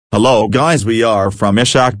Hello guys, we are from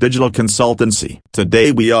Ishak Digital Consultancy.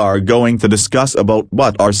 Today we are going to discuss about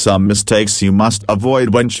what are some mistakes you must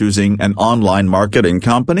avoid when choosing an online marketing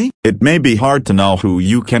company. It may be hard to know who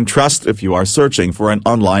you can trust if you are searching for an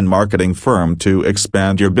online marketing firm to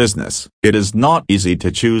expand your business. It is not easy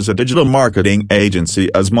to choose a digital marketing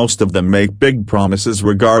agency as most of them make big promises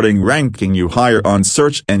regarding ranking you higher on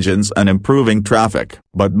search engines and improving traffic,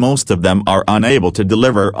 but most of them are unable to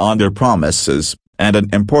deliver on their promises. And an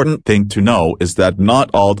important thing to know is that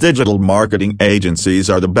not all digital marketing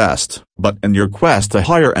agencies are the best. But in your quest to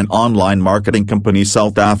hire an online marketing company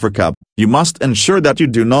South Africa, you must ensure that you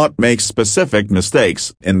do not make specific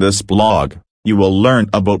mistakes. In this blog, you will learn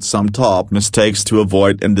about some top mistakes to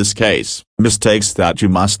avoid in this case. Mistakes that you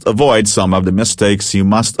must avoid. Some of the mistakes you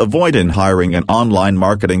must avoid in hiring an online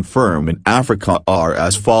marketing firm in Africa are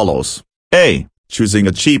as follows. A. Choosing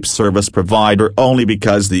a cheap service provider only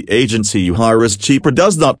because the agency you hire is cheaper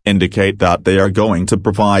does not indicate that they are going to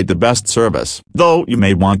provide the best service. Though you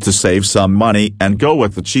may want to save some money and go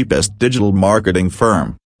with the cheapest digital marketing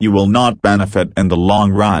firm, you will not benefit in the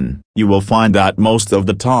long run. You will find that most of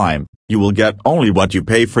the time, you will get only what you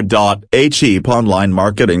pay for. A cheap online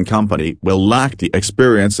marketing company will lack the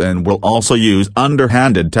experience and will also use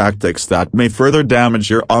underhanded tactics that may further damage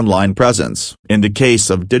your online presence. In the case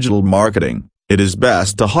of digital marketing, it is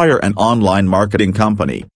best to hire an online marketing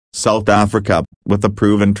company, South Africa, with a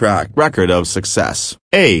proven track record of success.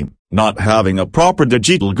 A. Not having a proper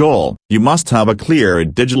digital goal. You must have a clear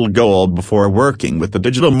digital goal before working with the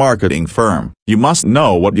digital marketing firm. You must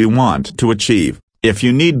know what you want to achieve. If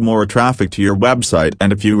you need more traffic to your website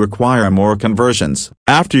and if you require more conversions.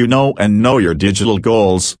 After you know your digital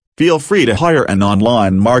goals, feel free to hire an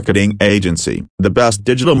online marketing agency. The best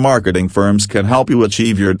digital marketing firms can help you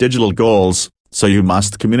achieve your digital goals. So you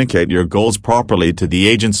must communicate your goals properly to the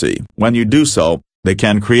agency. When you do so, they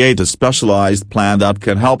can create a specialized plan that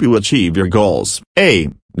can help you achieve your goals. A.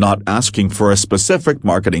 Not asking for a specific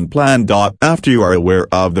marketing plan. After you are aware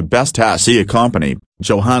of the best SEO company,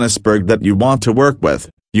 Johannesburg, that you want to work with,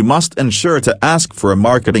 you must ensure to ask for a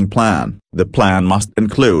marketing plan. The plan must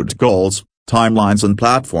include goals, timelines and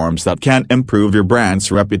platforms that can improve your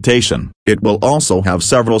brand's reputation. It will also have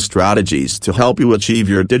several strategies to help you achieve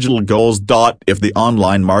your digital goals. If the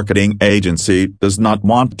online marketing agency does not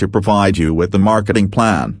want to provide you with the marketing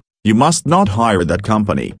plan, you must not hire that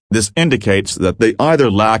company. This indicates that they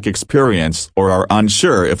either lack experience or are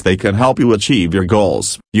unsure if they can help you achieve your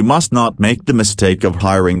goals. You must not make the mistake of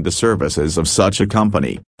hiring the services of such a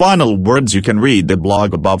company. Final words. You can read the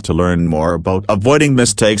blog above to learn more about avoiding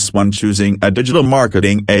mistakes when choosing a digital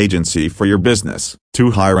marketing agency for your business.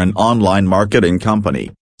 To hire an online marketing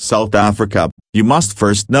company, South Africa, you must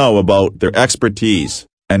first know about their expertise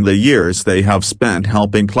and the years they have spent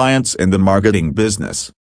helping clients in the marketing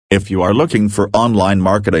business. If you are looking for online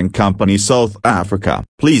marketing company South Africa,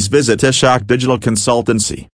 please visit Ishak Digital Consultancy.